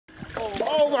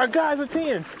Oh my God, it's a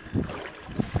 10.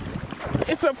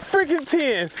 It's a freaking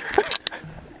 10.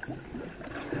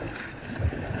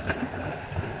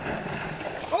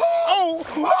 Oh!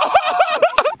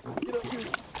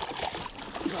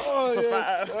 Oh,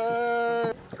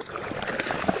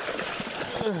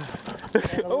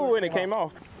 yes. Oh, and it came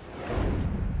off.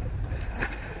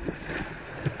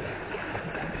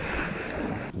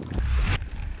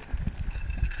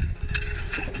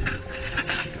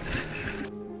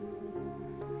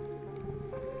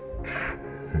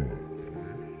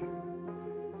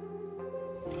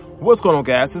 What's going on,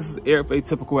 guys? This is Eric for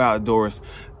Atypical Outdoors.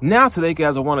 Now today,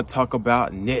 guys, I want to talk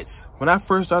about nets. When I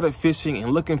first started fishing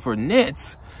and looking for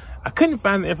nets, I couldn't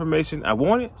find the information I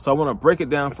wanted, so I want to break it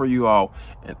down for you all.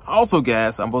 And also,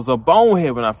 guys, I was a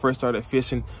bonehead when I first started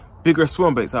fishing bigger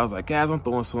swim baits. I was like, guys, I'm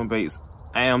throwing swim baits.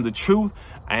 I am the truth.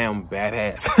 I am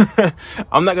badass.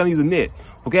 I'm not going to use a net.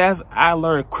 Well, guys, I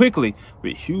learned quickly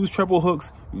with huge treble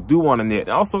hooks, you do want a net.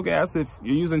 And also, guys, if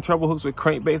you're using treble hooks with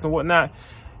crankbaits and whatnot,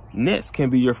 nets can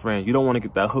be your friend. You don't want to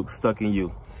get that hook stuck in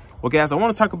you. Well, guys, I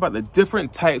want to talk about the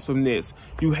different types of nets.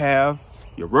 You have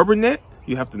your rubber net,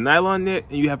 you have the nylon net,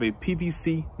 and you have a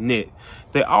PVC net.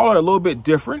 They all are a little bit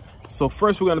different. So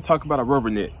first, we're going to talk about a rubber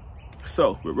net.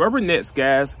 So with rubber nets,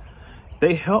 guys,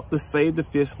 they help to save the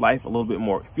fish life a little bit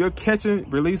more. If you're a catch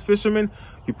and release fisherman,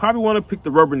 you probably want to pick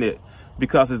the rubber net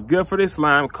because it's good for this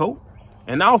slime coat.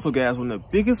 And also, guys, one of the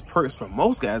biggest perks for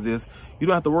most guys is you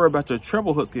don't have to worry about your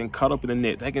treble hooks getting caught up in the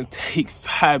net. That can take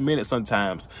 5 minutes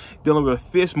sometimes, dealing with a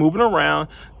fish moving around,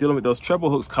 dealing with those treble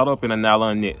hooks caught up in a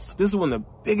nylon net. So this is one of the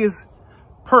biggest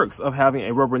perks of having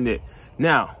a rubber net.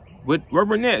 Now, with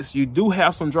rubber nets, you do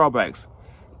have some drawbacks.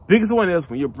 Biggest one is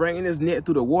when you're bringing this net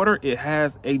through the water, it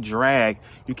has a drag.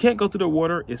 You can't go through the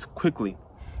water as quickly.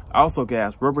 Also,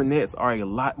 guys, rubber nets are a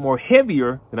lot more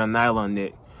heavier than a nylon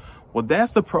net. Well,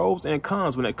 that's the pros and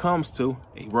cons when it comes to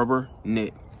a rubber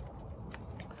net.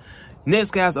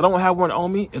 Next, guys, I don't have one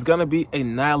on me. It's going to be a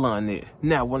nylon net.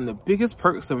 Now, one of the biggest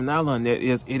perks of a nylon net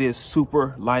is it is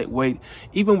super lightweight.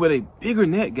 Even with a bigger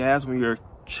net, guys, when you're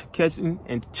catching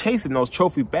and chasing those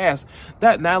trophy bass,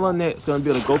 that nylon net is going to be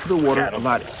able to go through the water a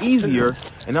lot easier.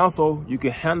 And also, you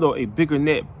can handle a bigger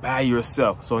net by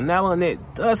yourself. So a nylon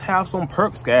net does have some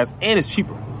perks, guys, and it's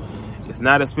cheaper. It's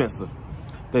not expensive.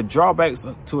 The drawbacks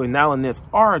to a nylon nets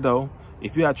are, though,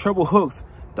 if you have treble hooks,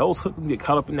 those hooks can get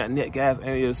caught up in that net, guys, and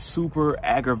it is super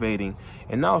aggravating.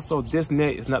 And also, this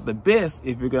net is not the best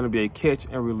if you're going to be a catch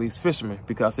and release fisherman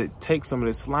because it takes some of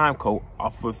the slime coat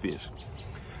off of a fish.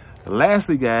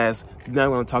 Lastly, guys, now I'm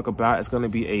going to talk about is going to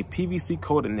be a PVC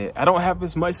coated net. I don't have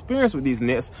as much experience with these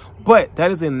nets, but that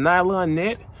is a nylon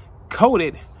net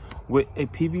coated with a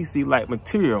PVC-like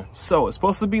material. So it's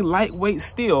supposed to be lightweight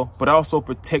still, but also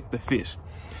protect the fish.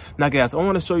 Now, guys, I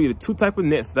want to show you the two types of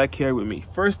nets that I carry with me.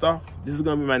 First off, this is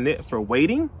going to be my net for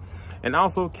wading and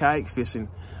also kayak fishing.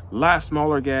 A lot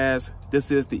smaller, guys.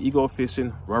 This is the Eagle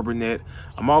Fishing rubber net.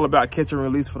 I'm all about catch and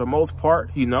release for the most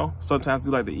part. You know, sometimes I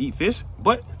do like to eat fish,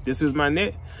 but this is my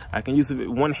net. I can use it with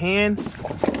one hand.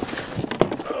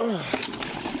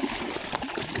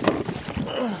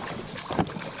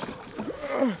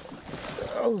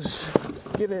 Oh,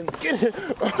 get in, get in.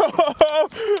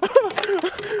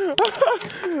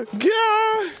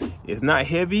 God. It's not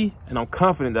heavy, and I'm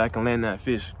confident that I can land that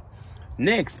fish.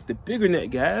 Next, the bigger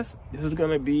net, guys. This is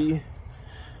gonna be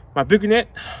my bigger net.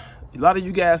 A lot of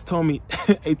you guys told me,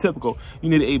 Atypical, you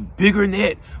need a bigger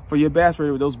net for your bass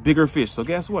raider with those bigger fish. So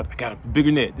guess what? I got a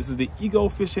bigger net. This is the Eagle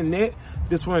Fishing net.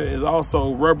 This one is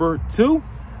also rubber too.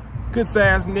 Good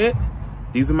size net.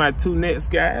 These are my two nets,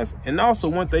 guys. And also,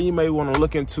 one thing you may want to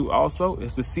look into also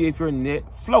is to see if your net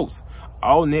floats.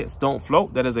 All nets don't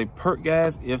float. That is a perk,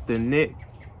 guys, if the net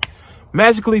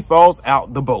magically falls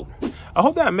out the boat. I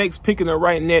hope that makes picking the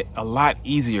right net a lot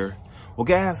easier. Well,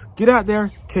 guys, get out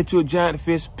there, catch you a giant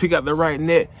fish, pick out the right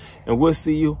net, and we'll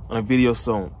see you on a video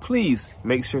soon. Please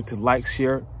make sure to like,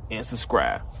 share, and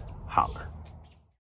subscribe. Holler.